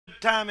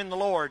good time in the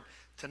Lord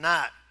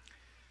tonight.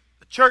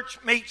 The church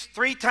meets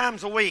 3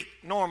 times a week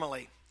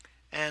normally,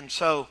 and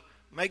so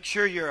make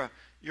sure you're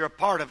a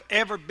part of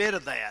every bit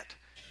of that,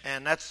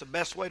 and that's the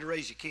best way to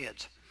raise your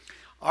kids.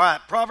 All right,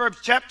 Proverbs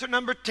chapter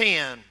number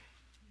 10.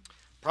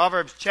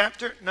 Proverbs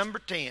chapter number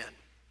 10.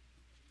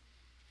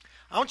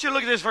 I want you to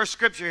look at this verse of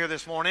scripture here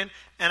this morning,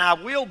 and I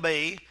will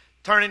be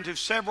turning to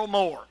several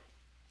more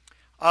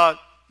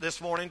this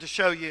morning to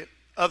show you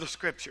other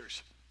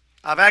scriptures.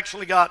 I've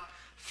actually got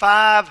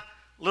 5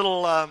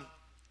 little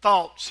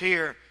thoughts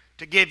here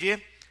to give you,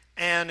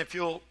 and if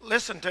you'll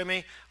listen to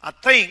me,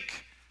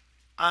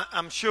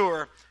 I'm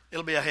sure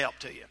it'll be a help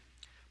to you.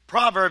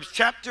 Proverbs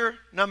chapter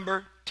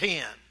number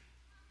 10.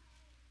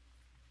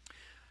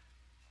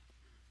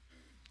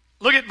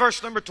 Look at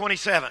verse number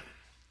 27.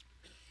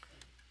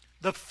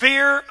 The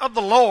fear of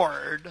the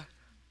Lord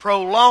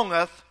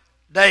prolongeth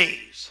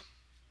days,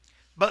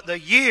 but the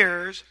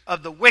years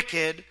of the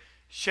wicked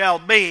shall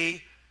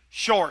be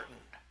shortened.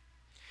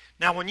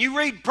 Now, when you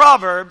read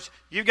Proverbs,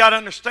 you've got to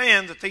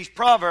understand that these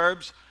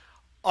Proverbs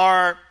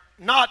are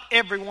not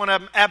every one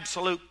of them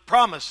absolute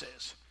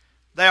promises.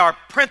 They are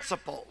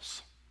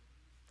principles.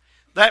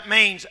 That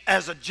means,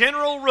 as a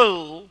general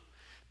rule,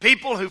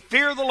 people who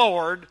fear the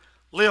Lord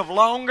live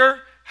longer,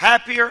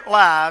 happier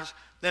lives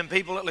than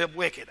people that live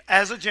wicked,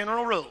 as a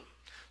general rule.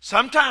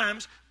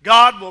 Sometimes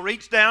God will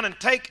reach down and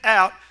take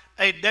out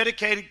a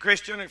dedicated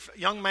Christian, a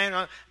young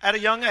man at a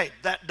young age.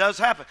 That does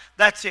happen.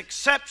 That's the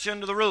exception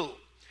to the rule.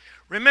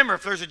 Remember,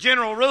 if there's a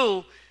general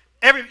rule,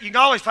 you can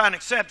always find an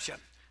exception.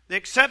 The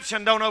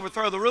exception don't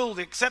overthrow the rule.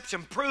 The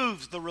exception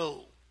proves the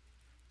rule,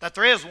 that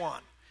there is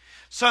one.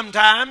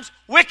 Sometimes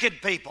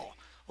wicked people,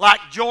 like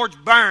George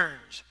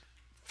Burns,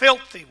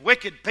 filthy,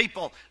 wicked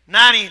people,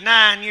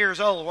 99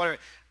 years old, whatever,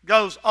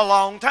 goes a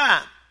long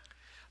time.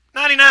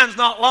 99 is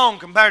not long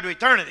compared to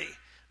eternity,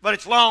 but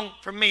it's long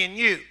for me and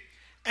you.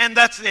 And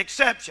that's the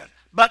exception.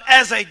 But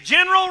as a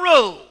general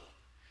rule,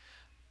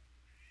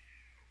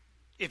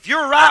 if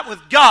you're right with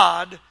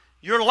God,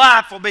 your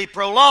life will be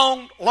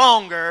prolonged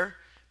longer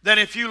than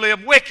if you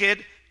live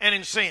wicked and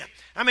in sin.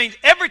 I mean,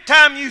 every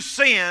time you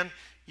sin,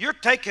 you're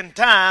taking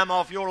time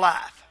off your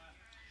life.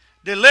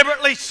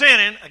 Deliberately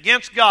sinning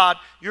against God,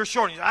 you're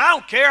shortening. I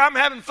don't care, I'm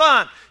having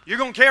fun. You're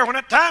going to care when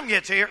that time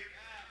gets here.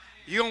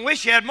 You're going to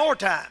wish you had more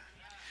time.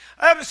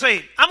 Let me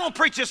see. I'm going to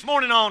preach this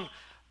morning on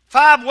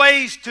 5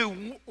 ways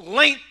to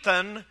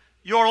lengthen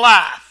your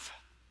life.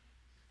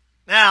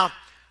 Now,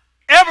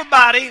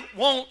 everybody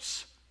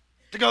wants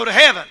to go to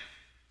heaven,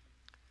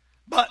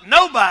 but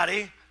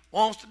nobody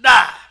wants to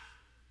die,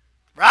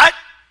 right?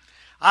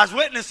 I was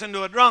witnessing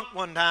to a drunk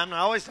one time, and I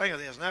always think of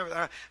this.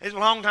 It was a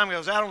long time ago. I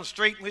was out on the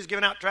street, and we was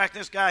giving out tract,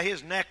 and this guy,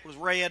 his neck was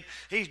red.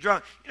 He's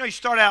drunk. You know, you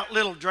start out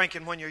little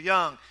drinking when you're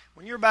young.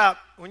 When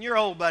you're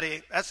old,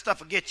 buddy, that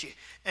stuff will get you.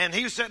 And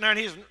he was sitting there, and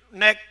his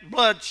neck,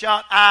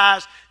 bloodshot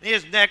eyes, and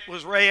his neck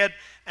was red.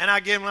 And I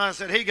gave him, I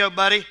said, "Here you go,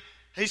 buddy."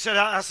 He said,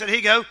 "I said, here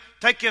you go.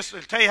 Take this.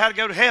 I'll tell you how to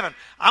go to heaven.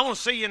 I want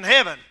to see you in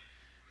heaven."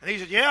 And he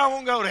said, "Yeah, I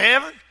want to go to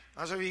heaven."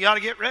 I said, "You got to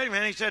get ready,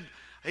 man." He said,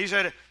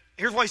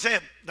 here's what he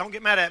said. Don't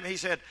get mad at me. He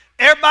said,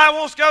 "Everybody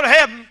wants to go to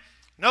heaven.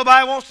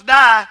 Nobody wants to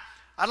die.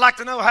 I'd like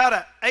to know how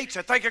to H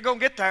I think you're going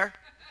to get there."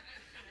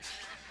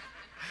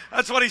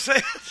 That's what he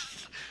said.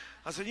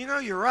 I said, "You know,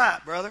 you're right,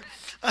 brother."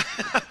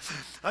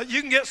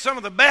 You can get some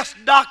of the best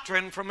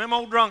doctrine from them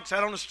old drunks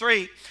out on the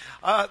street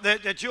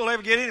that you'll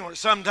ever get anywhere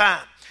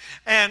sometime.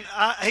 And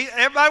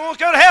everybody wants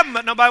to go to heaven,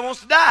 but nobody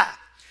wants to die.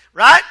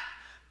 Right?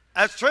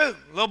 That's true.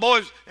 Little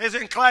boy was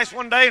in class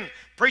one day, and the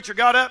preacher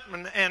got up,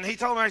 and he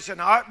told me, he said,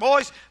 "All right,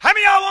 boys, how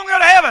many of y'all want to go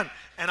to heaven?"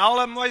 And all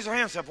of them raised their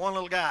hands except one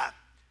little guy.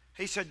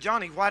 He said,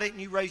 "Johnny, why didn't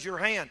you raise your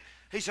hand?"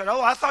 He said,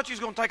 "Oh, I thought you was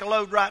going to take a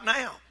load right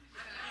now."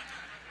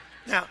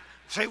 Now,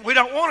 see, we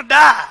don't want to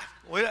die.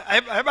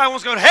 Everybody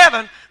wants to go to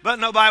heaven, but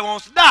nobody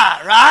wants to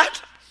die,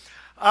 right?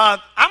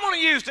 I'm going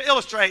to use to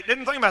illustrate,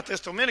 didn't think about this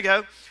till a minute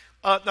ago,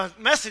 the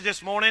message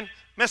this morning,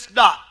 Miss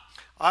Dot.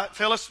 All right,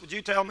 Phyllis, would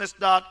you tell Miss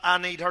Dot I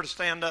need her to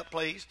stand up,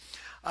 please?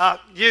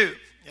 You're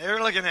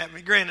looking at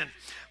me, grinning.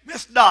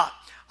 Miss Dot,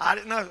 I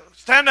didn't know.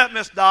 Stand up,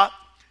 Miss Dot.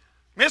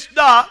 Miss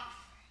Dot,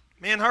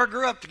 me and her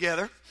grew up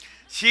together.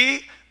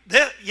 She,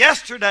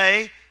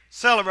 yesterday,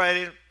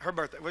 celebrated her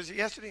birthday. Was it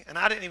yesterday? And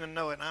I didn't even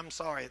know it, and I'm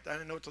sorry. I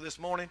didn't know it till this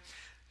morning.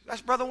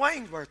 That's Brother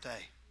Wayne's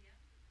birthday.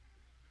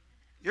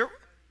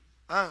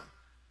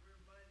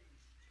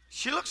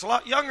 She looks a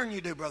lot younger than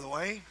you do, Brother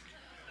Wayne.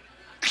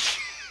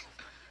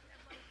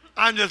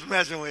 I'm just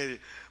messing with you.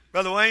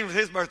 Brother Wayne,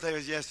 his birthday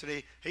was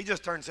yesterday. He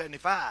just turned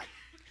 75.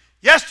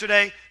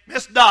 Yesterday,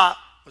 Miss Dot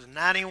was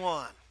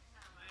 91.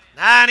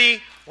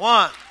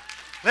 91.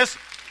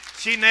 Listen,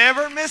 she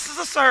never misses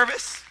a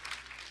service.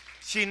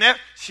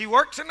 She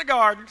works in the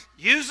garden,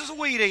 uses a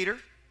weed eater,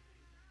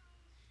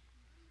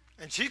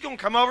 and she's going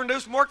to come over and do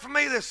some work for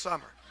me this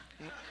summer.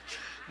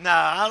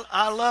 Nah,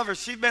 I love her.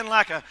 She's been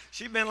like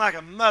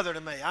a mother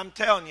to me. I'm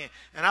telling you.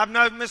 And I've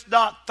known Miss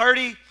Dot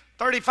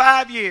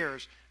 35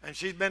 years, and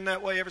she's been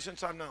that way ever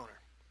since I've known her.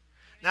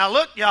 Now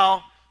look,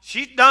 y'all,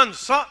 she's done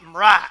something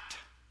right.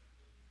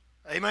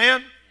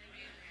 Amen?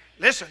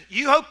 Listen,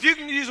 you hope you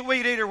can use a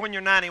weed eater when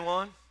you're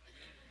 91.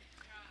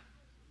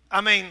 I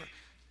mean,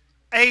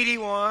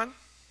 81,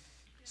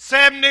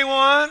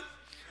 71.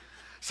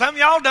 Some of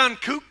y'all done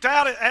cooped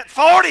out at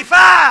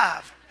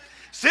 45.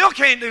 Still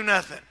can't do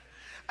nothing.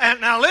 And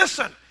now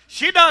listen,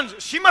 she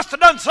must have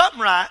done something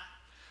right.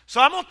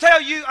 So I'm going to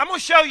tell you, I'm going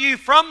to show you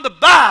from the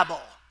Bible.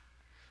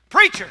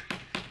 Preacher,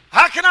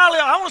 how can I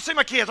live? I want to see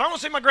my kids. I want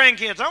to see my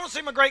grandkids. I want to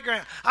see my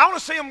great-grand. I want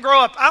to see them grow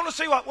up. I want to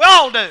see what we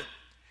all do.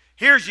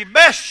 Here's your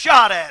best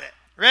shot at it.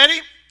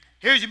 Ready?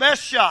 Here's your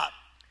best shot.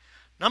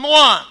 Number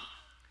one,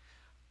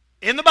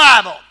 in the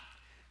Bible,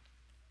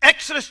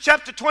 Exodus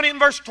chapter 20 and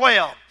verse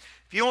 12.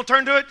 If you want to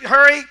turn to it,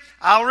 hurry.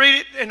 I'll read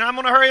it, and I'm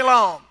going to hurry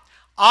along.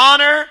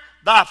 Honor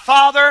thy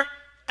father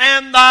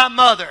and thy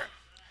mother,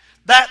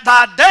 that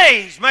thy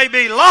days may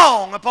be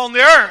long upon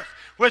the earth,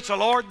 which the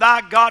Lord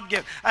thy God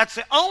giveth. That's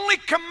the only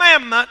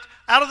commandment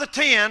out of the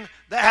 10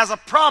 that has a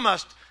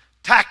promise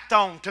tacked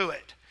on to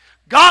it.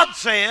 God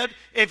said,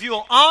 if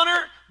you'll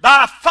honor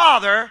thy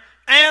father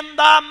and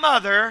thy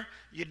mother,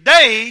 your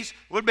days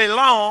would be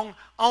long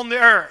on the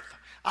earth.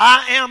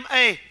 I am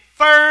a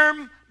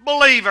firm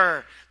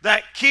believer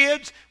that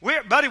kids,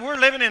 we're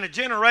living in a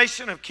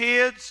generation of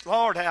kids.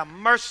 Lord have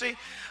mercy.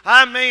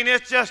 I mean,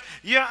 it's just,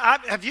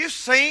 have you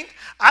seen?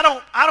 I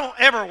don't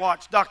ever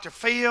watch Dr.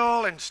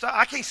 Phil and stuff.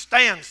 I can't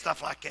stand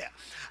stuff like that.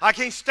 I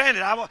can't stand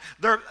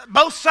it.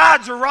 Both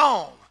sides are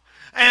wrong.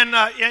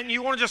 And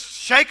you want to just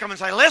shake them and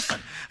say, listen,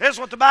 this is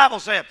what the Bible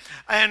said.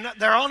 And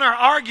they're on there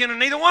arguing, and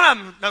neither one of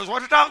them knows what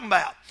they're talking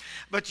about.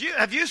 But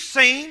have you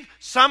seen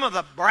some of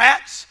the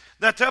brats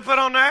that they'll put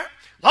on there?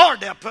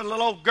 Lord, they'll put a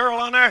little old girl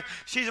on there.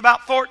 She's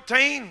about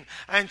 14,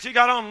 and she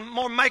got on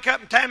more makeup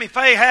than Tammy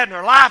Faye had in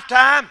her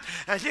lifetime.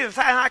 And she was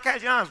saying like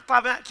that,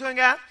 popping that chewing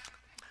out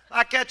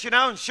like that,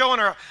 and showing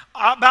her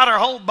about her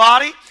whole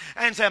body.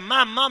 And said,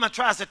 my mama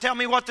tries to tell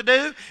me what to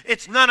do.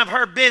 It's none of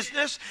her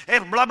business.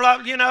 It's blah,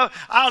 blah,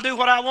 I'll do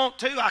what I want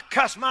to. I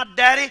cuss my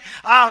daddy.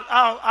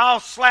 I'll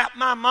slap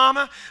my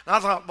mama. And I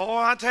thought, boy,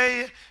 I tell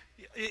you,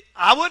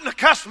 I wouldn't have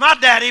cussed my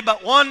daddy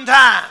but one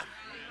time.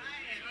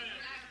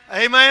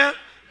 Amen.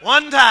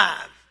 One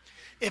time.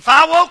 If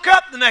I woke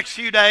up the next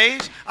few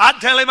days, I'd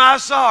tell him I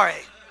was sorry.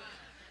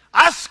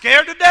 I was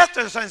scared to death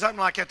to say something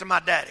like that to my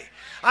daddy.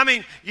 I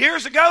mean,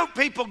 years ago,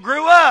 people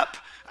grew up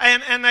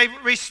and they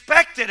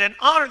respected and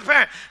honored the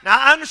parent. Now,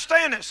 I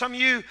understand that some of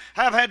you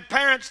have had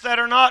parents that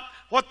are not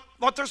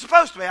what they're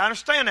supposed to be. I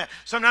understand that.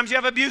 Sometimes you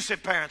have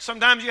abusive parents.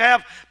 Sometimes you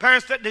have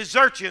parents that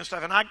desert you and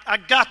stuff, and I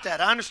got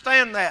that. I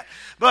understand that.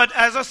 But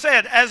as I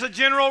said, as a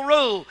general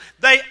rule,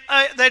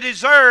 they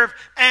deserve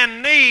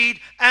and need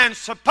and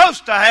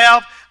supposed to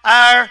have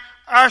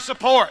our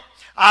support.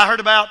 I heard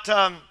about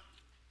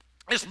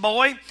this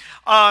boy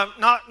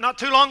not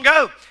too long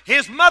ago.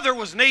 His mother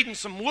was needing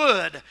some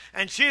wood,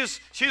 and she was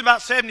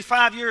about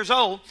 75 years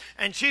old,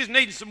 and she's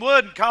needing some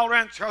wood, and called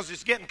around because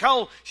it's getting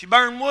cold. She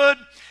burned wood.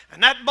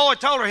 And that boy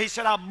told her, he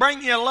said, I'll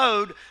bring you a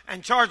load,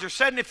 and charge her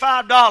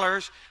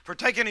 $75 for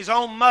taking his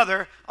own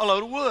mother a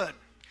load of wood.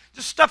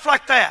 Just stuff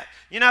like that.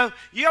 You got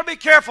to be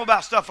careful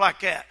about stuff like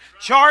that.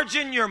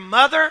 Charging your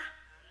mother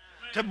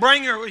to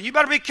bring her, you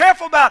better be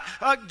careful about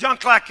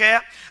junk like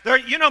that.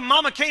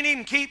 Mama can't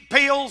even keep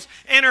pills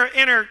in her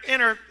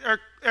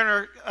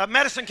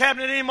medicine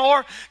cabinet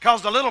anymore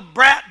because the little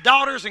brat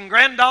daughters and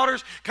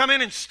granddaughters come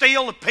in and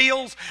steal the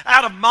pills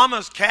out of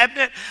mama's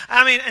cabinet.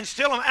 And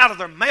steal them out of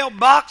their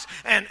mailbox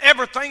and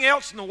everything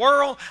else in the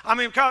world.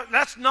 Because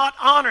that's not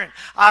honoring.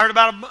 I heard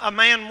about a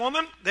man and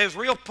woman that was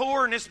real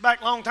poor, and this is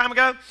back a long time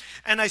ago,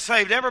 and they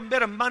saved every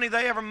bit of money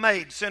they ever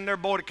made to send their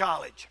boy to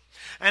college.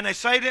 And they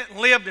saved it and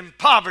lived in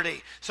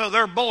poverty so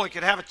their boy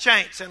could have a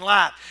chance in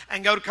life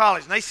and go to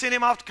college. And they sent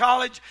him off to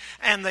college,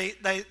 and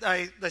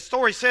the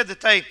story said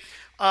that they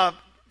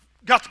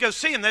got to go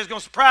see him. They was going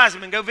to surprise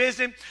him and go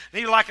visit him. And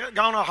he was like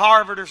gone to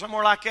Harvard or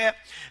somewhere like that.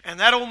 And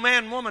that old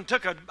man and woman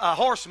took a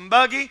horse and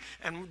buggy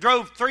and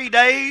drove 3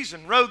 days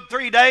and rode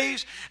 3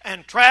 days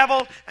and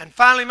traveled and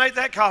finally made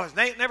that college.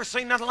 They ain't never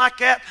seen nothing like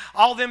that.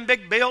 All them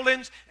big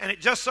buildings. And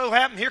it just so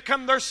happened, here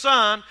come their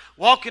son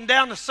walking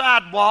down the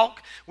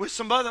sidewalk with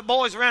some other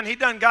boys around. He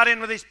done got in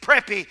with his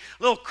preppy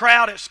little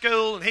crowd at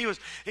school, and he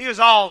was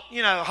all,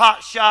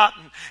 hot shot,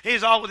 and he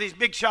was all with his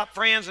big shot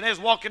friends, and they was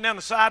walking down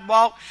the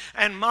sidewalk,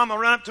 and mama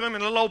run up to him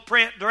in a little old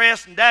print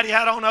dress, and daddy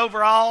had on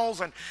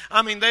overalls, and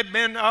they'd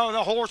been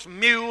the horse and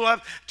mule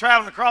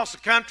traveling across the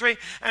country,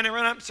 and they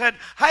run up and said,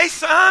 hey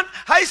son,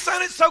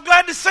 it's so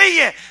glad to see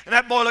you. And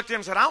that boy looked at him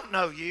and said, I don't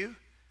know you,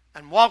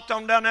 and walked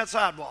on down that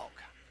sidewalk.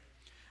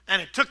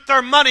 And it took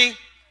their money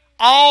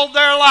all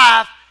their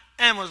life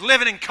and was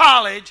living in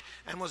college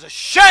and was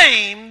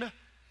ashamed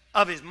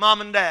of his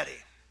mom and daddy.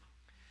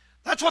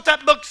 That's what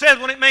that book says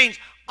when it means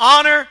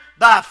honor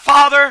thy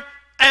father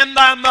and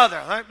thy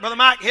mother. Brother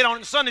Mike hit on it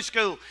in Sunday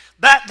school.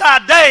 That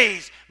thy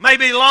days may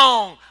be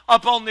long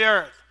upon the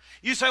earth.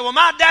 You say, well,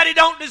 my daddy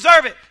don't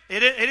deserve it.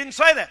 It didn't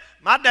say that.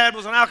 My dad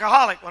was an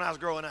alcoholic when I was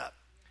growing up.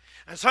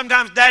 And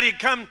sometimes Daddy'd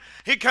come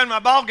to my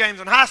ball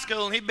games in high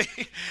school, and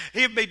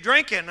he'd be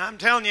drinking. I'm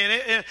telling you,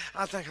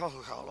 I think,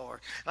 oh, Lord.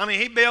 I mean,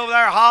 he'd be over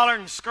there hollering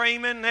and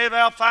screaming, and they'd be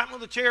out fighting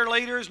with the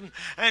cheerleaders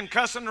and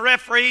cussing the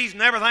referees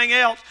and everything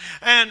else.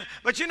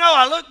 But you know,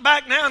 I look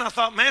back now and I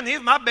thought, man, he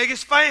was my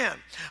biggest fan.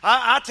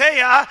 I tell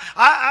you,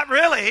 I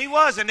really, he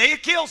was, and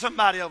he'd kill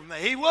somebody over me.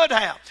 He would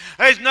have.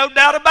 There's no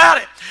doubt about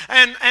it.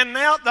 And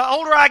now, the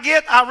older I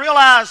get, I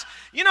realize,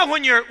 you know,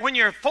 when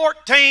you're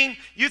 14,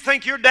 you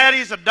think your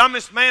daddy's the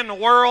dumbest man in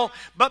the world,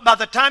 but by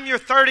the time you're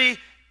 30,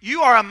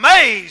 you are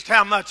amazed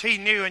how much he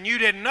knew and you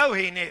didn't know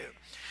he knew.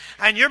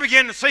 And you're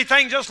beginning to see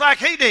things just like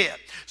he did.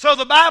 So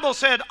the Bible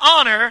said,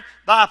 honor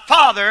thy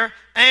father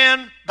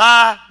and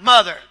thy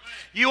mother.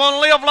 You want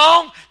to live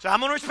long? So I'm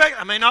going to respect.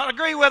 I may not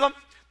agree with them.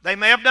 They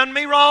may have done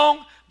me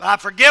wrong, but I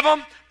forgive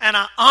them and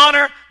I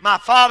honor my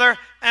father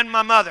and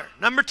my mother.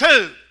 Number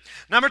two,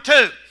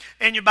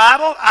 in your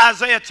Bible,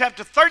 Isaiah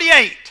chapter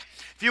 38.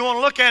 If you want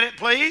to look at it,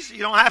 please. You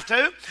don't have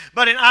to.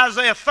 But in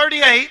Isaiah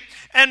 38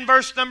 and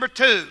verse number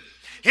 2.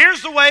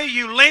 Here's the way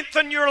you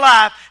lengthen your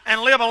life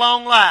and live a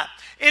long life.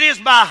 It is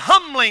by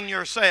humbling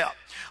yourself.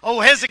 Oh,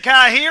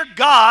 Hezekiah here,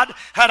 God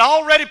had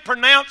already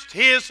pronounced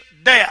his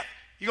death.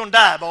 You're going to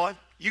die, boy.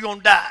 You're going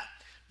to die.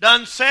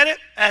 Done said it.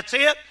 That's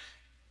it.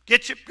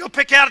 Go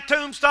pick out a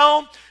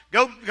tombstone.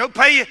 Go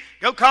pay you.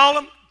 Go call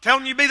them. Tell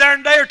them you'll be there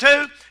in a day or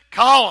two.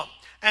 Call them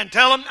and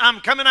tell them I'm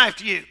coming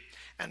after you.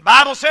 And the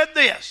Bible said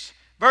this.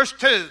 Verse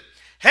 2,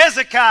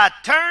 Hezekiah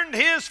turned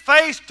his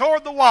face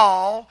toward the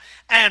wall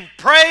and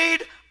prayed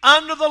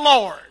unto the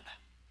Lord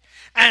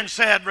and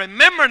said,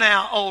 remember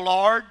now, O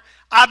Lord,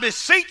 I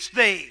beseech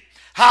thee,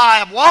 how I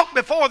have walked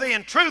before thee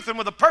in truth and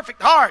with a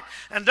perfect heart,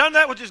 and done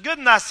that which is good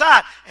in thy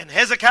sight. And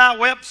Hezekiah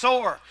wept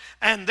sore.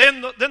 And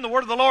then the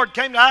word of the Lord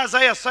came to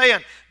Isaiah, saying,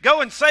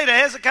 go and say to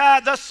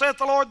Hezekiah, thus saith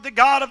the Lord, the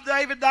God of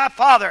David thy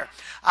father,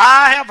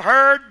 I have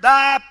heard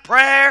thy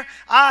prayer,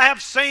 I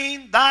have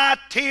seen thy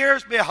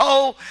tears.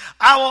 Behold,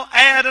 I will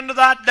add unto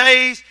thy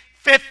days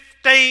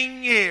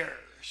 15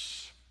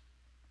 years.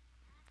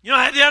 You know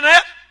how he done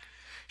that?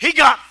 He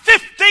got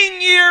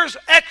 15 years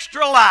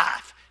extra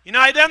life. You know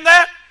how he done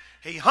that?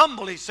 He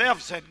humbled himself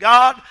and said,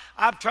 God,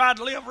 I've tried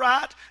to live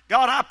right.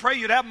 God, I pray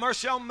you'd have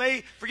mercy on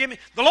me. Forgive me.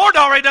 The Lord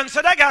already done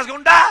said that guy's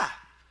going to die.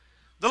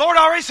 The Lord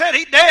already said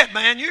he's dead,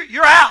 man.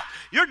 You're out.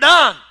 You're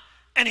done.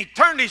 And he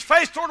turned his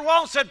face toward the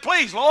wall and said,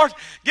 please, Lord,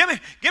 give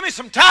me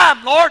some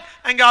time, Lord.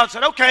 And God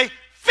said, okay,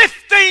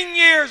 15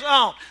 years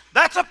on.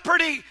 That's a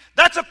pretty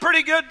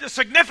good,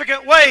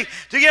 significant way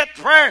to get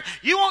prayer.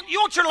 You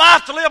want your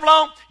life to live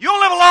long? You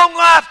want to live a long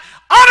life?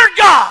 Honor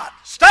God.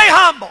 Stay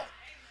humble.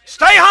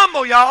 Stay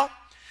humble, y'all.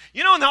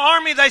 You know, in the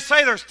Army, they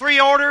say there's 3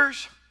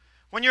 orders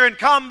when you're in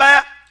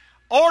combat.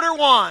 Order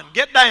 1,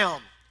 get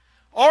down.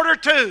 Order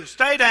 2,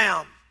 stay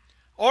down.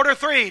 Order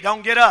 3,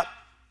 don't get up.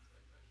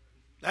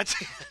 That's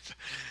it.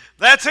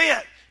 That's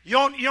it. You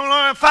don't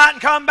want to fight in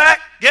combat?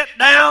 Get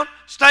down,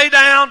 stay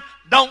down,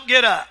 don't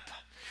get up.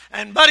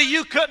 And, buddy,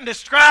 you couldn't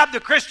describe the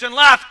Christian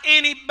life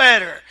any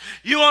better.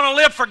 You want to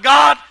live for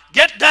God?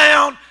 Get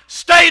down,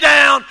 stay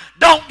down,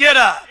 don't get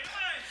up.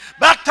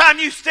 About the time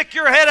you stick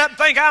your head up and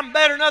think I'm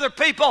better than other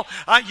people,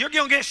 you're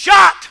going to get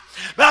shot.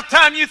 About the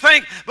time you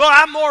think, well,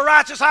 I'm more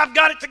righteous, I've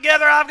got it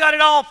together, I've got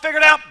it all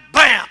figured out,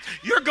 bam,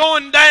 you're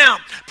going down.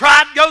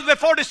 Pride goes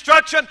before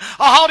destruction, a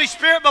haughty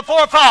spirit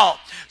before a fall.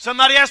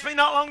 Somebody asked me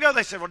not long ago,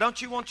 they said, well,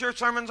 don't you want your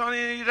sermons on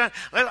any?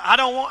 I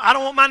don't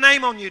want my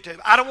name on YouTube.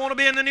 I don't want to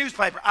be in the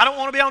newspaper. I don't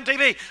want to be on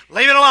TV.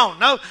 Leave it alone.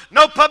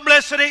 No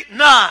publicity,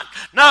 none.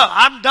 No,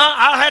 I'm done.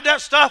 I had that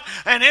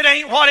stuff, and it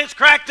ain't what it's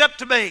cracked up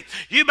to be.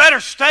 You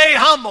better stay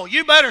humble.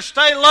 You better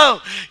stay low.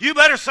 You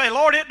better say,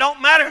 Lord, it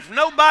don't matter if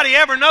nobody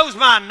ever knows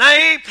my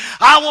name.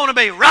 I want to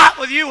be right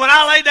with you when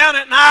I lay down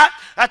at night.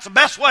 That's the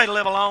best way to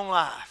live a long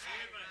life.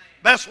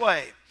 Best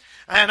way.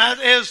 And that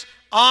is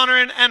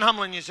honoring and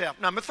humbling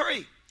yourself. Number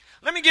 3.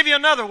 Let me give you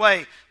another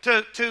way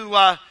to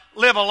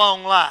live a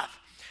long life.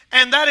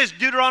 And that is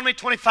Deuteronomy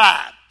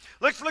 25.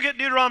 Let's look at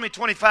Deuteronomy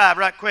 25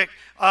 right quick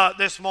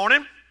this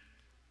morning.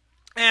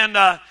 And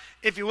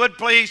if you would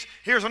please,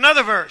 here's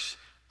another verse.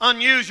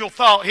 Unusual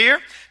thought here.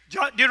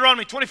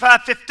 Deuteronomy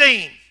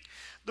 25:15.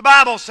 The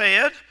Bible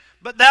said,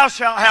 but thou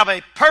shalt have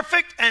a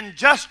perfect and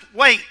just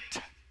weight.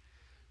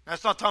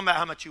 That's not talking about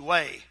how much you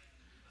weigh.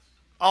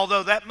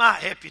 Although that might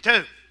help you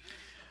too.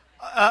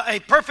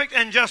 A perfect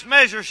and just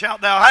measure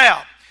shalt thou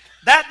have,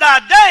 that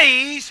thy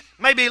days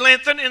may be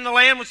lengthened in the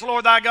land which the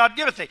Lord thy God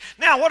giveth thee.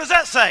 Now, what does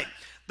that say?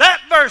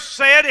 That verse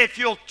said if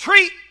you'll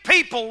treat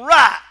people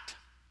right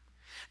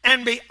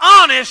and be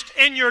honest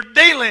in your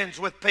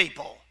dealings with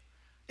people,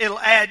 it'll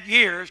add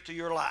years to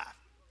your life.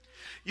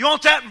 You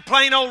want that in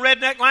plain old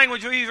redneck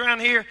language we use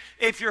around here?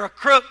 If you're a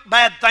crook,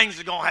 bad things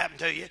are going to happen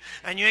to you,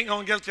 and you ain't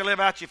going to get to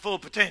live out your full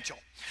potential.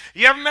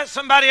 You ever met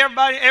somebody,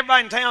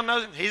 everybody in town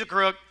knows him? He's a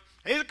crook.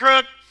 He's a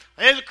crook.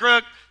 He's a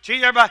crook.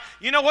 Cheat everybody.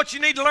 You know what you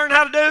need to learn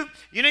how to do?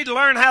 You need to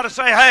learn how to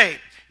say, hey,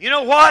 you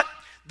know what?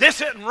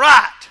 This isn't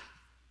right.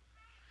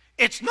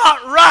 It's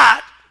not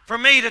right for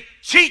me to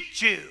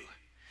cheat you.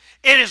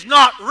 It is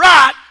not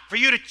right for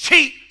you to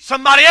cheat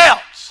somebody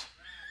else.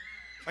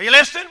 Are you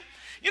listening?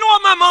 You know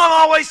what my mom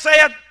always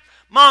said?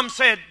 Mom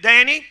said,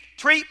 Danny,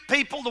 treat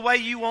people the way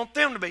you want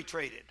them to be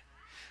treated.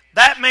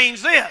 That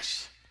means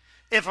this.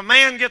 If a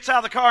man gets out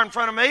of the car in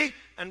front of me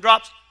and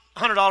drops a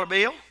 $100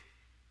 bill,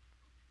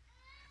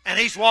 and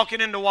he's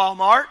walking into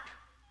Walmart,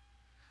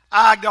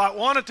 I got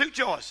one or two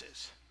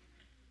choices.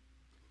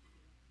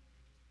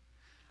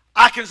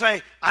 I can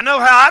say, I know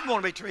how I'd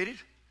want to be treated.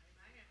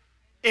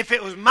 If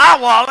it was my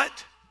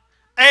wallet,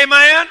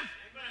 amen?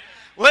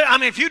 Well, I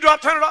mean, if you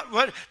dropped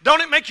 $100,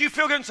 don't it make you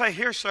feel good and say,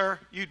 here, sir,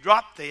 you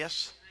dropped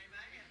this.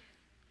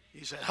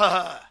 You said,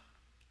 ha.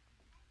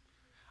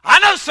 I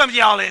know some of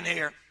y'all in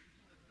here.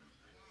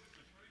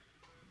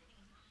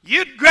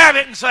 You'd grab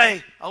it and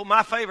say, oh,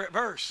 my favorite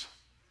verse.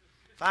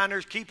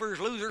 Finders, keepers,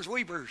 losers,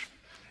 weepers.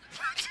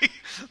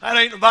 That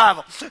ain't the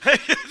Bible.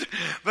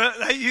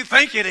 But you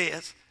think it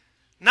is.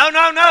 No.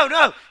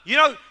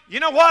 You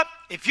know what?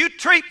 If you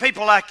treat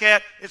people like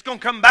that, it's going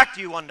to come back to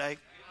you one day.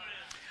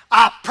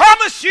 I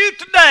promise you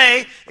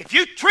today, if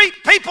you treat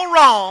people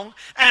wrong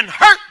and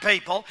hurt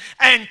people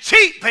and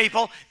cheat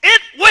people, it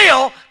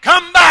will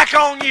come back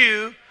on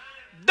you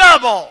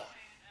double.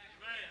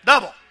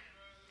 Double.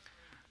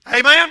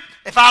 Amen?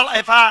 If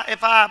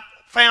I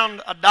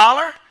found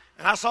 $1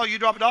 and I saw you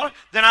drop $1,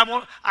 then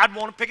I'd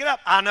want to pick it up.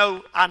 I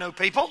know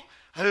people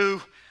who,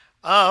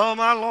 oh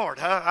my Lord,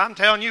 I'm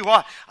telling you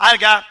what.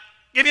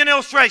 Give you an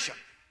illustration.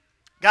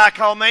 Guy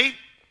called me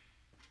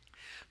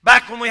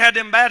back when we had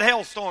them bad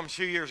hailstorms a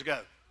few years ago.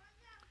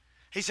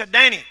 He said,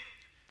 Danny,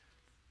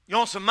 you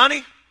want some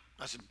money?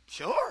 I said,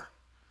 sure.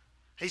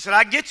 He said,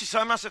 I can get you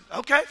some. I said,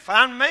 okay,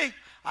 fine with me.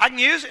 I can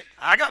use it.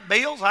 I got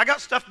bills. I got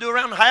stuff to do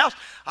around the house.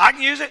 I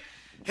can use it.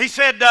 He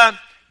said,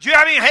 do you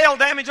have any hail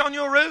damage on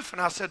your roof?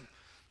 And I said,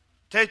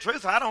 tell you the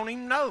truth, I don't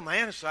even know,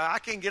 man. So I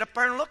can't get up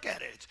there and look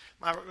at it.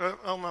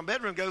 My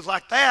bedroom goes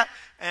like that,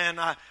 and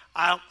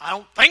I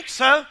don't think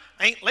so.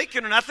 Ain't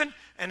leaking or nothing.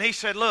 And he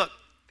said, look,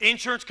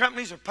 insurance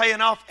companies are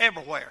paying off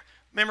everywhere.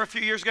 Remember a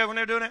few years ago when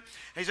they were doing it?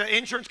 He said,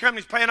 insurance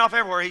companies paying off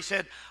everywhere. He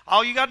said,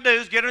 all you got to do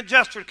is get an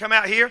adjuster to come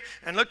out here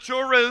and look at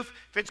your roof.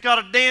 If it's got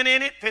a dent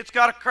in it, if it's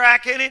got a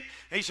crack in it,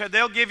 he said,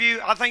 they'll give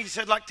you, I think he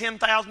said like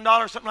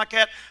 $10,000, something like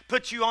that,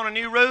 put you on a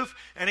new roof.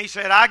 And he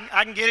said, I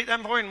can get it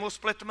done for you and we'll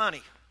split the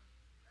money.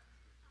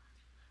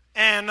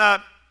 And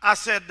I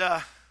said,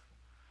 man,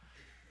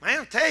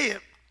 I'll tell you,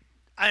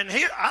 and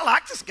I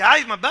like this guy.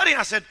 He's my buddy.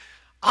 And I said,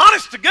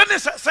 honest to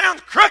goodness, that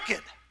sounds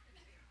crooked.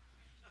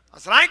 I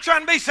said, I ain't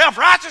trying to be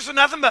self-righteous or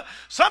nothing, but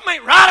something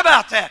ain't right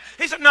about that.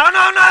 He said, no.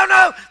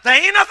 There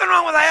ain't nothing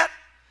wrong with that.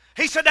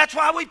 He said, that's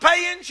why we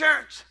pay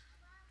insurance.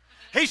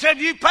 He said,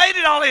 you paid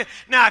it all in.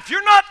 Now, if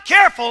you're not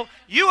careful,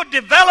 you will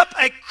develop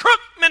a crook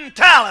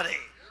mentality,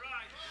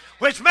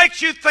 which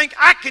makes you think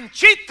I can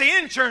cheat the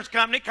insurance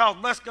company because I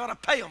must got to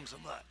pay them so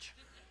much.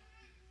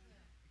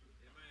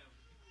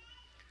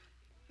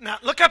 Now,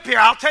 look up here.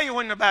 I'll tell you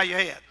when to bow your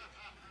head.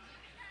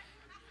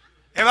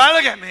 Everybody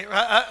look at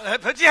me.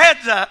 Put your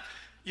heads up.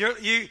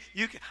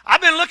 I've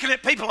been looking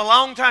at people a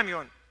long time. You're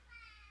going,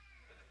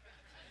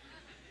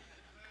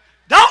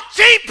 don't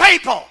cheat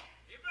people.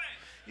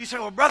 You say,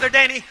 well, Brother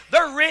Danny,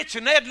 they're rich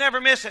and they'd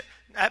never miss it.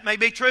 That may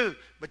be true,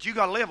 but you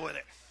got to live with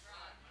it.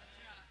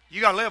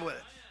 You got to live with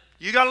it.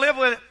 You got to live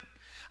with it.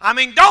 I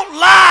mean, don't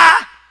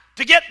lie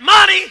to get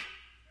money.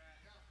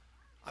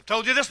 I've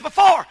told you this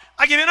before.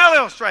 I'll give you another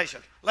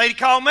illustration. Lady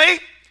called me.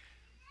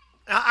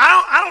 Now,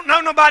 I don't know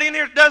nobody in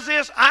here that does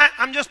this.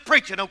 I'm just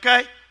preaching,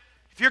 okay?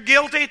 If you're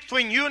guilty, it's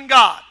between you and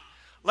God.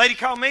 Lady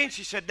called me and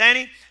she said,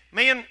 Danny,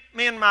 me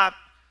and my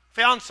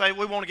fiance,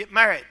 we want to get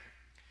married.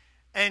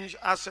 And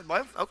I said,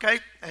 well, okay.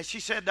 And she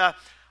said,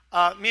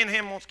 me and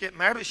him wants to get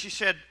married. But she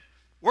said,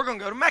 we're going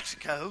to go to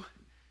Mexico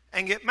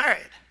and get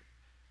married.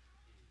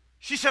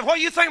 She said, what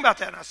do you think about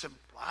that? And I said,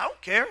 well, I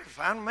don't care.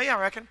 Fine with me, I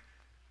reckon.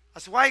 I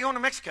said, why are you going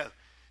to Mexico?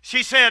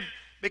 She said,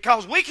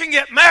 because we can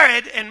get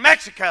married in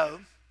Mexico,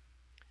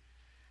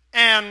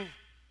 and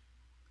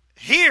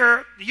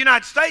here, the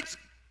United States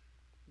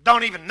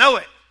don't even know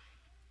it.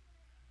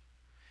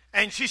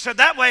 And she said,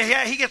 that way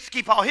he gets to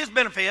keep all his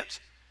benefits,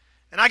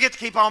 and I get to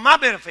keep all my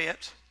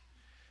benefits,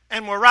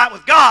 and we're right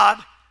with God,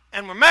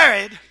 and we're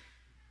married,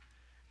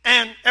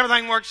 and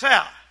everything works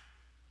out.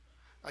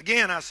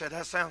 Again, I said,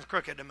 that sounds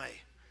crooked to me.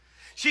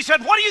 She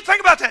said, what do you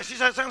think about that? She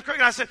said, it sounds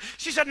crooked.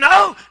 She said,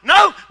 no,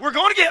 we're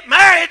going to get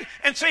married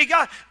and see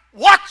God.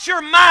 Watch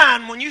your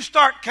mind when you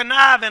start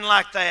conniving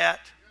like that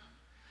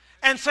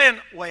and saying,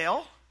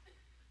 well,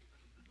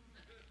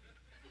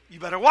 you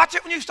better watch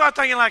it when you start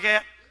thinking like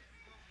that.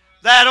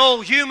 That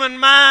old human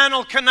mind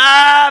will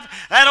connive,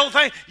 that old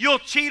thing. You'll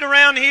cheat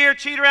around here,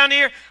 cheat around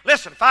here.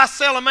 Listen, if I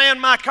sell a man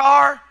my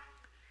car,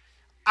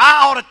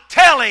 I ought to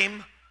tell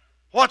him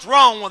what's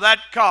wrong with that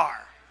car.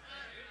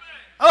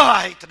 Oh,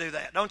 I hate to do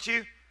that, don't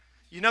you?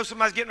 You know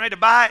somebody's getting ready to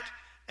buy it,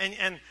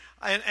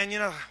 and you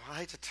know, I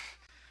hate to.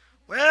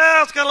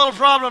 Well, it's got a little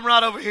problem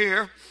right over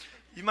here.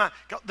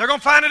 They're going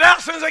to find it out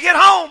as soon as they get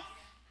home.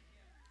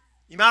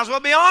 You might as well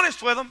be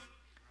honest with them.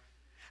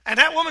 And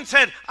that woman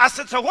said, I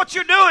said, so what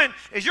you're doing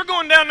is you're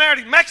going down there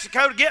to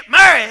Mexico to get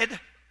married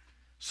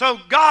so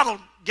God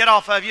will get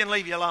off of you and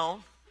leave you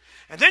alone.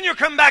 And then you'll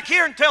come back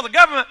here and tell the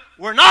government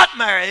we're not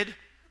married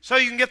so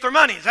you can get their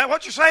money. Is that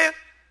what you're saying?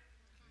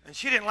 And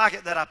she didn't like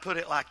it that I put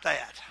it like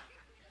that.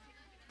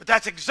 But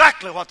that's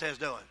exactly what they're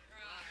doing.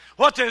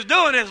 What they're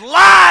doing is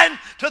lying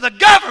to the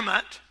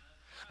government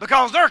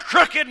because they're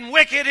crooked and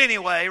wicked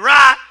anyway,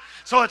 right?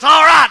 So it's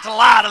all right to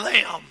lie to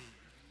them.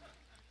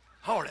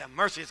 Holy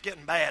mercy, it's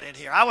getting bad in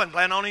here. I wasn't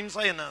planning on even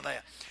saying none of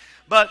that.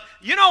 But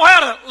you know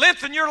how to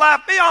lengthen your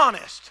life? Be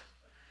honest.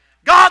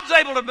 God's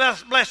able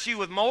to bless you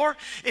with more.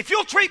 If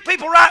you'll treat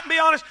people right and be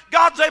honest,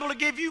 God's able to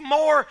give you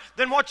more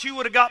than what you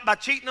would have got by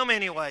cheating them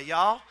anyway,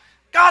 y'all.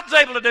 God's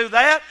able to do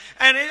that.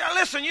 And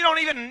listen, you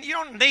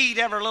don't need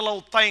every little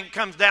old thing that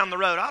comes down the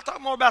road. I'll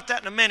talk more about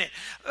that in a minute.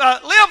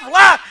 Live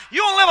life.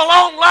 You want to live a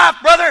long life,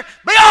 brother?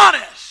 Be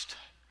honest.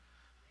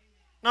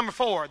 Number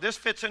 4. This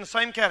fits in the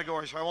same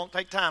category, so I won't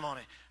take time on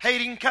it.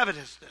 Hating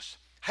covetousness.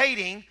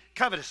 Hating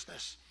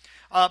covetousness.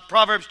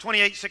 Proverbs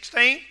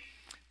 28:16.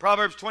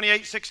 Proverbs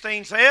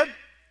 28:16 said,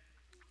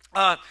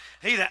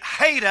 he that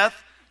hateth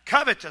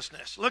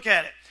covetousness. Look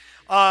at it.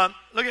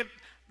 Look at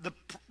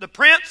the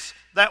prince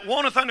that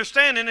wanteth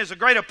understanding is a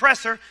great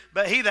oppressor,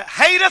 but he that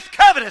hateth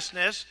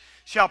covetousness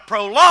shall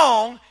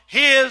prolong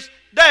his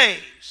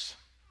days.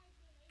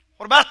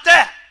 What about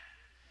that?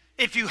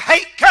 If you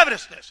hate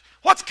covetousness,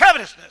 what's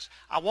covetousness?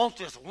 I want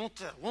this, I want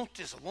that, I want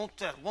this, I want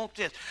that, I want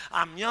this.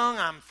 I'm young,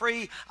 I'm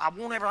free, I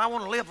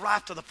want to live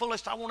life to the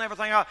fullest, I want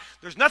everything.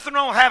 There's nothing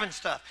wrong with having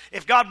stuff.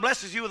 If God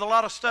blesses you with a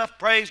lot of stuff,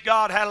 praise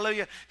God,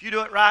 hallelujah. If you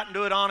do it right and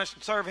do it honest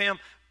and serve Him,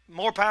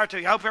 more power to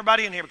you. I hope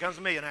everybody in here becomes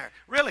a millionaire.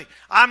 Really,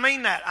 I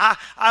mean that. I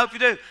hope you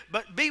do.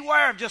 But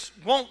beware of just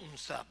wanting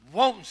stuff.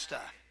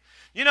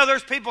 You know,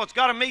 there's people that's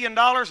got $1 million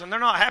and they're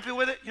not happy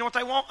with it. You know what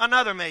they want?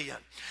 Another million,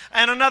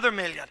 and another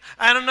million,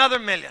 and another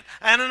million,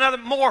 and another,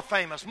 more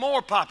famous,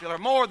 more popular,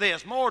 more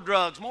this, more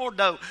drugs, more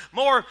dope,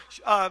 more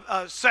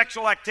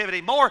sexual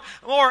activity, more,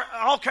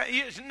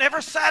 okay.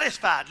 Never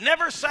satisfied,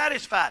 never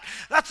satisfied.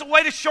 That's the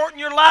way to shorten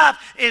your life,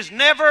 is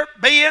never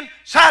being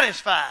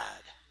satisfied.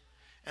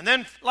 And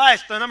then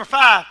last, the number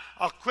 5,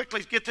 I'll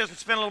quickly get this and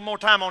spend a little more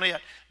time on it.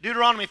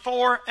 Deuteronomy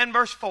 4 and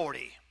verse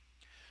 40.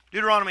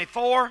 Deuteronomy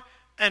 4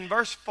 and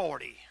verse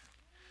 40.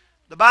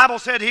 The Bible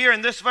said here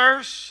in this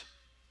verse,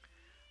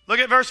 look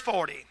at verse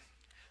 40.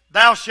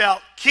 Thou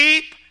shalt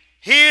keep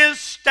His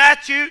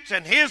statutes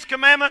and His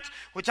commandments,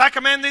 which I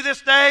command thee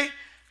this day,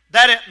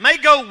 that it may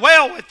go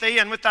well with thee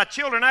and with thy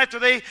children after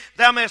thee,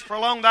 thou mayest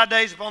prolong thy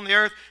days upon the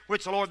earth,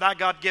 which the Lord thy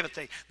God giveth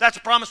thee. That's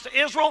a promise to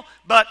Israel,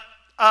 but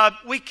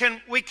we can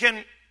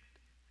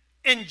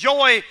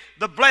enjoy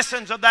the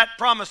blessings of that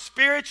promise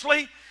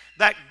spiritually,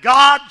 that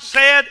God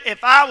said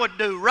if I would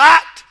do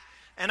right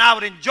and I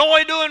would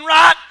enjoy doing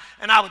right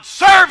and I would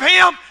serve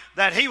Him,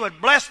 that He would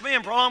bless me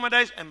and prolong my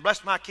days and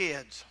bless my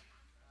kids.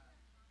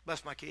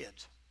 Bless my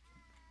kids.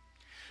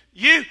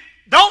 You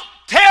don't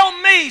tell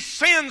me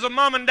sins of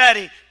mom and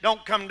daddy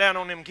don't come down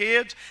on them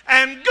kids,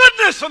 and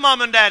goodness of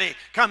mom and daddy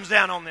comes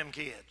down on them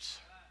kids.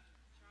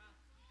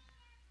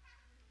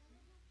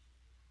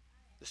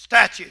 The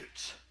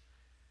statutes,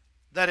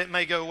 that it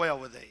may go well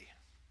with thee.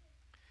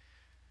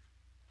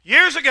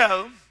 Years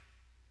ago,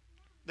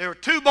 there were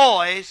 2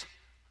 boys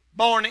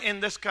born in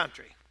this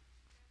country.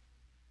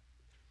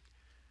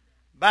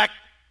 Back,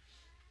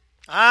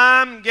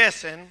 I'm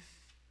guessing,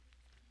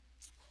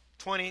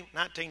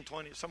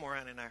 1920, somewhere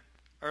around in there,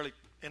 early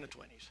in the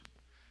 20s.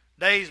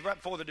 Days right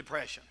before the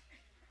Depression.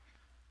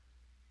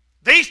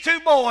 These 2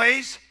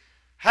 boys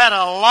had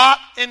a lot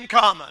in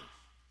common.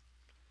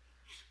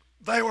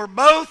 They were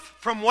both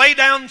from way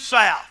down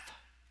south.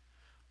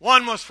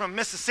 One was from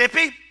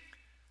Mississippi.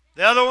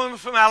 The other one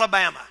was from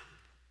Alabama.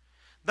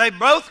 They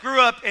both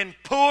grew up in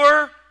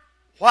poor,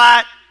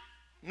 white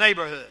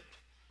neighborhood.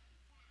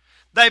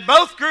 They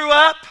both grew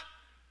up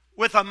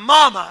with a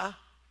mama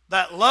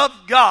that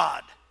loved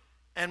God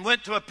and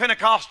went to a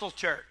Pentecostal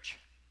church.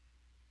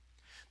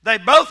 They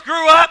both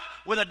grew up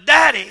with a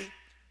daddy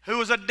who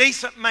was a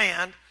decent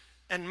man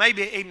and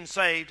maybe even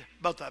saved,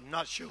 both of them,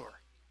 not sure.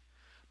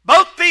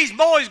 Both these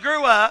boys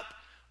grew up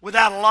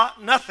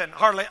without nothing,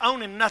 hardly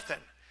owning nothing.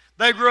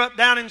 They grew up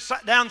down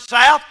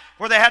south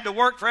where they had to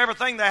work for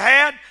everything they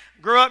had,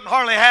 grew up and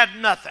hardly had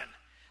nothing.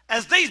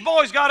 As these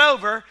boys got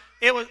older,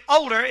 it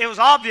was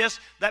obvious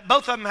that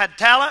both of them had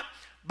talent,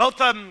 both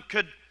of them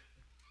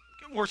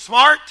were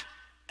smart,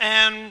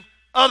 and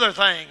other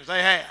things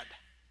they had.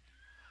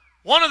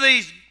 One of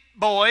these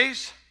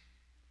boys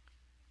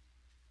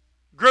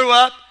grew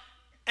up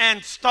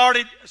and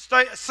started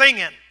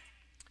singing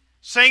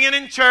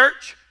in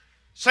church,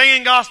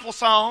 singing gospel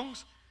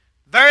songs,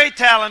 very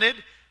talented,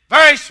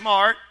 very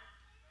smart,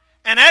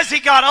 and as he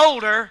got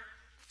older,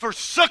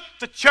 forsook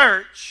the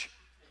church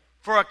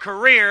for a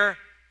career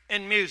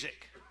in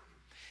music.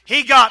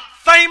 He got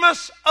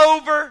famous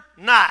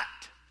overnight.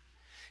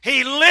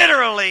 He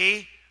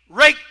literally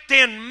raked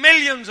in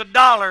millions of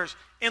dollars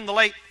in the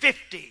late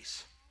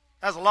 50s.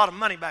 That was a lot of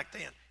money back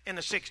then, in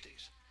the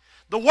 60s.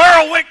 The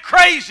world went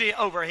crazy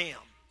over him.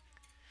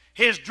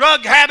 His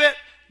drug habit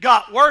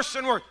got worse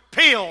and worse.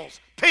 Pills,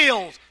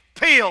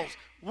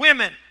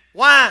 women,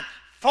 wine,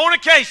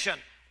 fornication,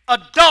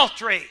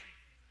 adultery,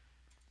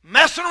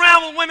 messing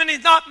around with women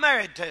he's not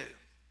married to.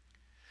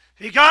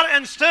 He got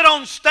and stood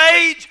on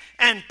stage,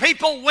 and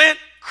people went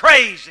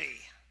crazy.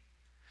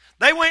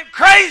 They went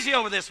crazy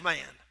over this man.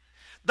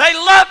 They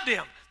loved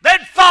him.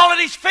 They'd fall at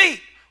his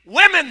feet.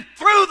 Women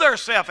threw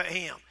themselves at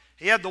him.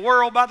 He had the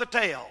world by the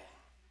tail.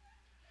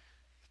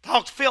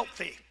 Talked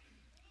filthy.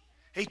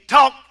 He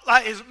talked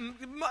like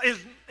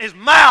his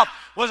mouth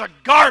was a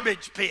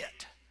garbage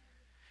pit.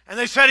 And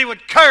they said he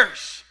would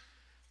curse.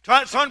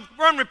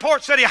 One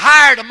report said he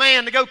hired a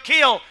man to go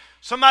kill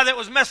somebody that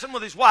was messing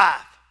with his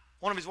wife.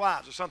 One of his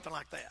wives or something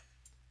like that.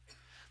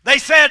 They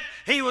said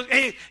he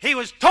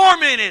was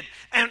tormented.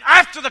 And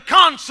after the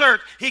concert,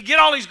 he'd get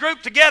all his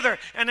group together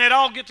and they'd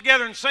all get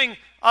together and sing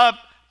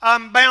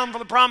I'm bound for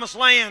the promised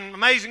land,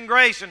 Amazing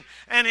Grace.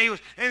 And he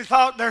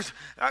thought,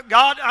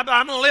 God,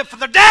 I'm going to live for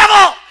the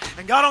devil.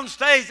 And got on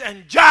stage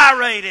and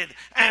gyrated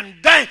and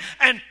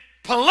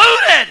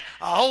polluted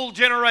a whole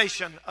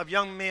generation of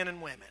young men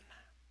and women.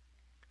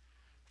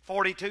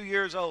 42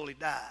 years old, he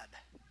died.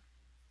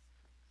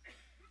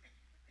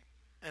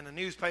 And the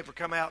newspaper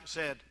come out and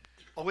said,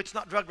 oh, it's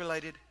not drug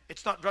related.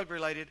 It's not drug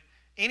related.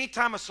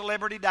 Anytime a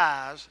celebrity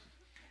dies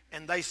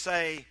and they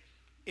say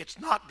it's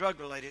not drug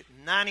related,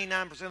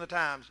 99% of the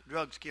times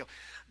drugs kill.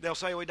 They'll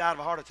say, we died of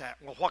a heart attack.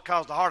 Well, what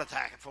caused the heart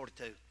attack at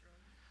 42?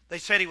 They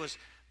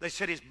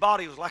said his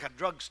body was like a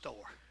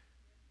drugstore.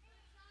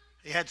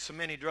 He had so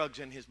many drugs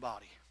in his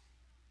body.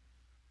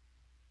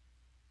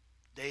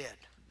 Dead,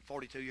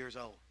 42 years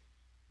old.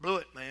 Blew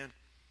it, man.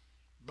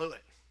 Blew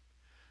it.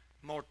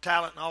 More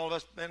talent than all of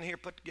us been here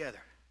put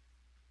together.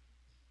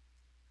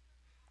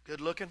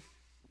 Good looking.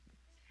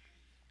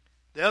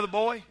 The other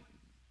boy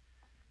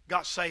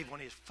got saved when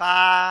he was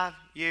 5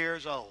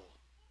 years old.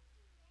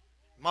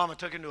 Mama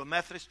took him to a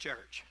Methodist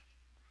church.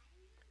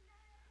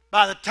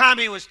 By the time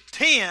he was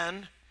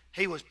 10,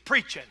 he was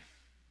preaching.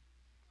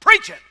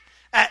 Preaching.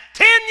 At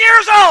 10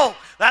 years old,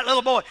 that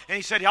little boy. And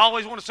he said he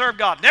always wanted to serve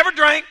God. Never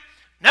drank,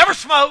 never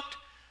smoked,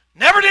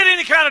 never did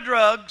any kind of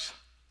drugs.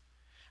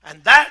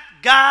 And that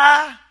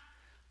guy,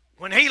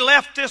 when he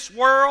left this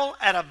world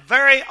at a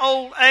very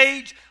old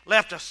age,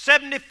 left a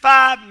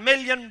 $75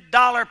 million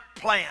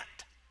plant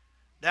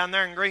down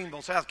there in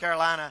Greenville, South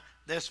Carolina,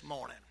 this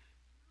morning.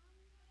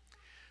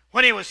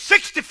 When he was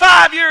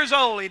 65 years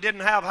old, he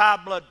didn't have high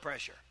blood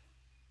pressure.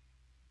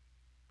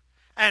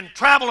 And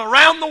traveled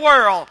around the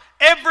world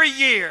every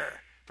year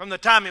from the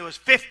time he was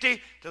 50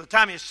 to the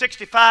time he was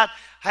 65,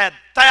 had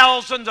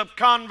thousands of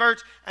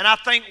converts, and I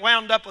think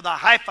wound up with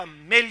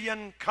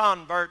 500,000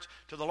 converts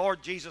to the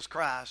Lord Jesus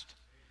Christ,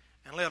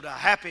 and lived a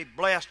happy,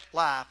 blessed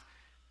life,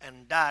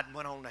 and died and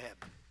went on to heaven.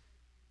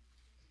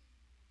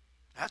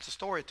 That's the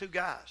story of two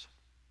guys.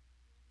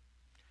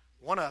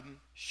 One of them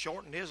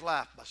shortened his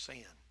life by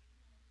sin.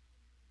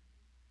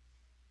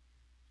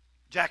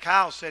 Jack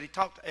Hyles said he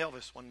talked to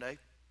Elvis one day.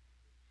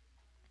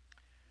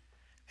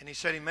 And he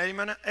said he met him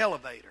in an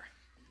elevator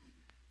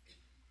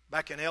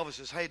back in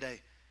Elvis's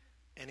heyday.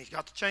 And he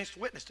got the chance to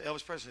witness to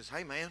Elvis Presley. He says,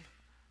 hey man,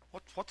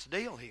 what's the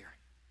deal here?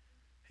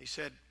 He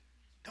said,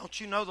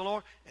 don't you know the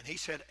Lord? And he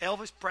said,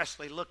 Elvis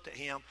Presley looked at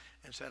him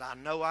and said, I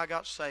know I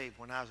got saved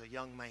when I was a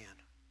young man.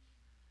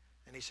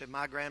 And he said,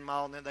 my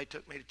grandma, and then they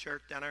took me to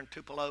church down there in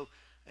Tupelo.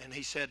 And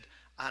he said,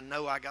 I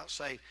know I got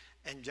saved.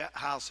 And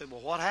Hyles said, well,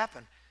 what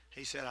happened?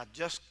 He said, I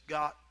just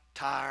got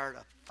tired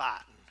of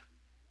fighting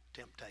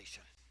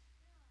temptation.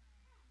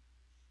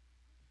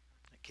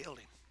 It killed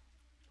him.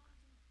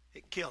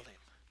 It killed him.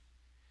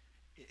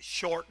 It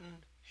shortened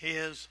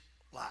his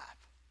life.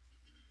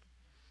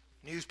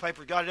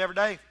 Newspapers got it every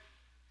day.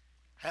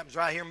 Happens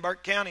right here in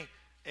Burke County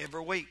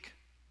every week.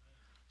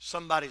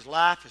 Somebody's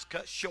life is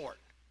cut short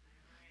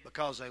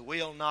because they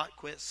will not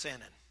quit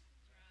sinning.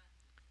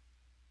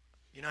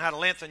 You know how to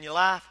lengthen your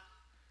life?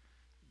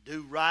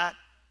 Do right,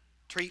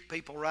 treat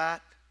people right,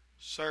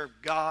 serve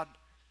God,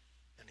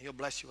 and He'll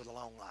bless you with a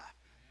long life.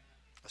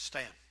 Let's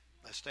stand.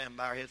 Let's stand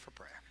by our heads for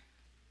prayer.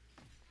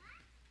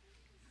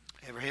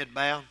 Every head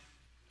bowed.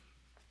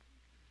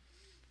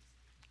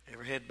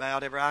 Every head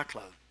bowed, every eye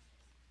closed.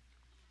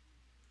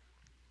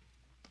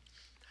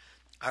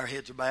 Our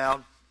heads are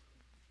bowed.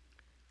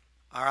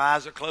 Our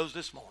eyes are closed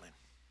this morning.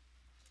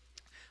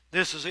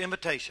 This is the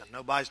invitation.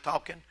 Nobody's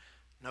talking.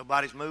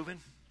 Nobody's moving.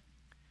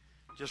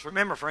 Just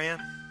remember,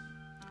 friend,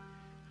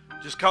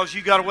 just because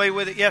you got away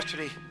with it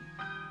yesterday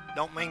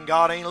don't mean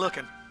God ain't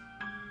looking.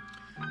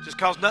 Just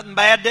because nothing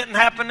bad didn't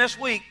happen this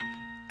week,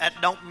 that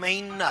don't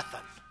mean nothing.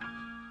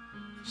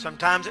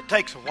 Sometimes it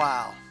takes a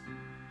while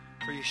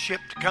for your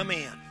ship to come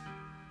in.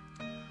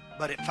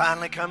 But it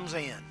finally comes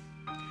in.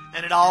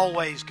 And it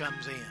always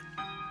comes in.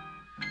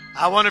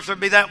 I wonder if there'd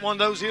be that one of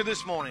those here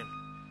this morning.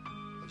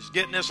 Just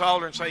get in this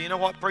altar and say, you know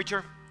what,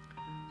 preacher?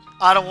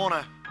 I don't want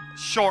to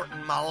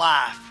shorten my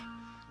life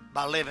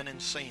by living in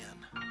sin.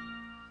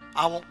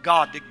 I want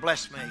God to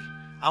bless me.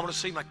 I want to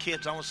see my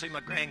kids. I want to see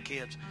my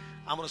grandkids.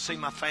 I want to see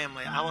my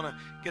family. I want to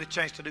get a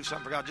chance to do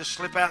something for God. Just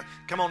slip out.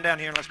 Come on down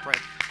here and let's pray.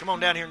 Come on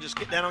down here and just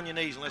get down on your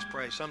knees and let's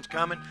pray. Some's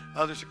coming.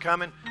 Others are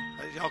coming.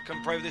 Y'all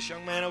come pray with this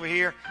young man over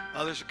here.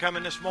 Others are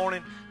coming this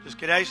morning. Just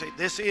get out and say,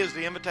 this is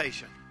the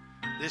invitation.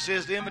 This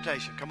is the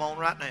invitation. Come on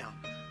right now.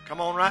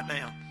 Come on right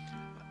now.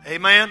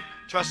 Amen.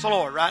 Trust the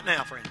Lord right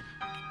now, friend.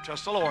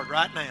 Trust the Lord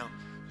right now.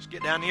 Just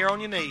get down here on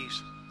your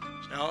knees.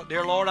 Say, oh,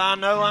 dear Lord, I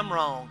know I'm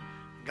wrong.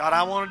 God,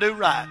 I want to do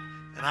right.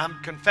 And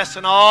I'm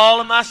confessing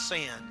all of my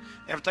sin.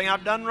 Everything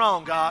I've done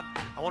wrong, God,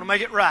 I want to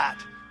make it right.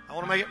 I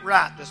want to make it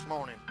right this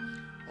morning.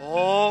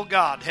 Oh,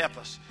 God, help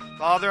us.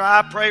 Father,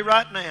 I pray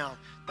right now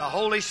the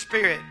Holy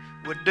Spirit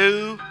would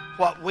do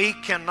what we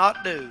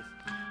cannot do.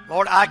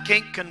 Lord, I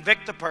can't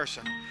convict the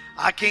person.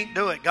 I can't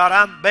do it. God,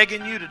 I'm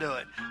begging you to do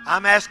it.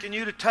 I'm asking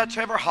you to touch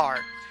every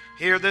heart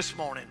here this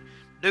morning.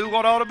 Do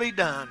what ought to be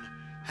done.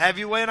 Have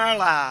your way in our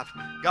life.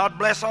 God,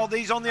 bless all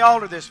these on the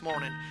altar this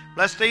morning.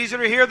 Bless these that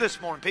are here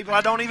this morning. People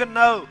I don't even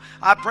know.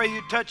 I pray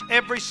you touch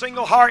every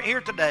single heart here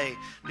today.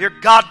 Dear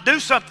God, do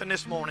something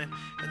this morning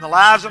in the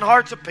lives and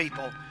hearts of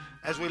people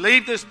as we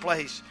leave this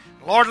place.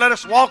 Lord, let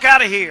us walk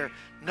out of here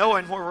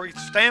knowing where we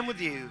stand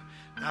with you.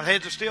 Our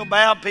heads are still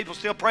bowed. People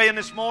still praying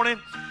this morning.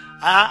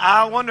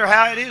 I wonder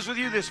how it is with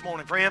you this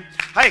morning, friend.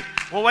 Hey,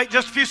 we'll wait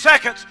just a few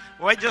seconds.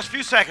 We'll wait just a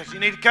few seconds. You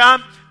need to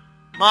come.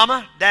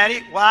 Mama,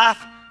 daddy, wife,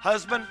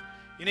 husband,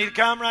 you need to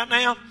come right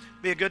now.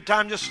 Be a good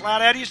time just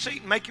slide out of your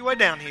seat and make your way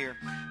down here.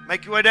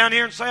 Make your way down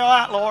here and say, all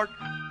right, Lord,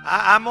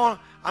 I'm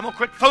gonna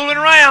quit fooling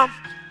around.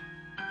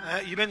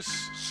 You've been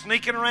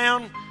sneaking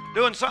around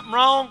doing something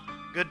wrong.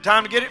 Good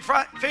time to get it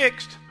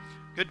fixed.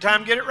 Good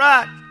time to get it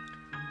right.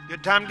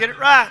 Good time to get it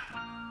right.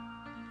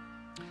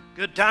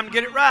 Good time to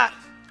get it right.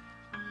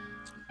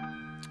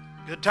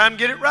 Good time to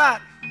get it right.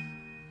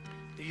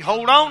 If you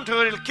hold on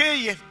to it, it'll kill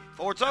you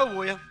before it's over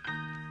with.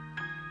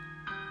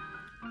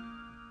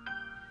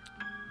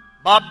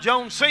 Bob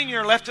Jones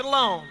Sr. left it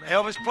alone.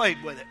 Elvis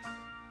played with it.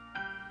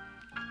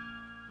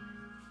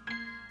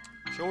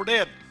 Sure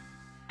did.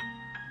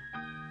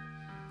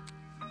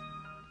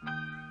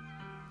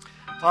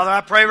 Father,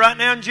 I pray right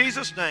now in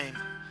Jesus' name,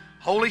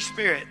 Holy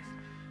Spirit,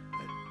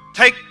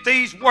 take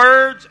these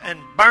words and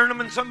burn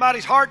them in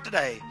somebody's heart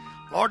today.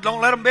 Lord,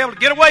 don't let them be able to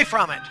get away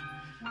from it.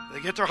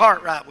 They get their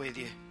heart right with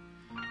you.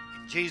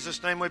 In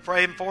Jesus' name we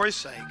pray him for his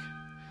sake.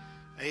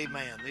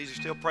 Amen. These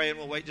are still praying.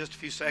 We'll wait just a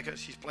few seconds.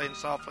 She's playing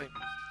softly.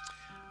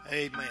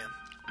 Amen.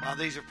 While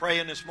these are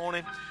praying this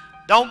morning,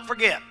 don't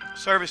forget,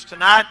 service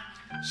tonight,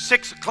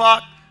 6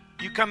 o'clock.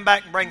 You come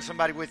back and bring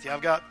somebody with you.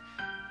 I've got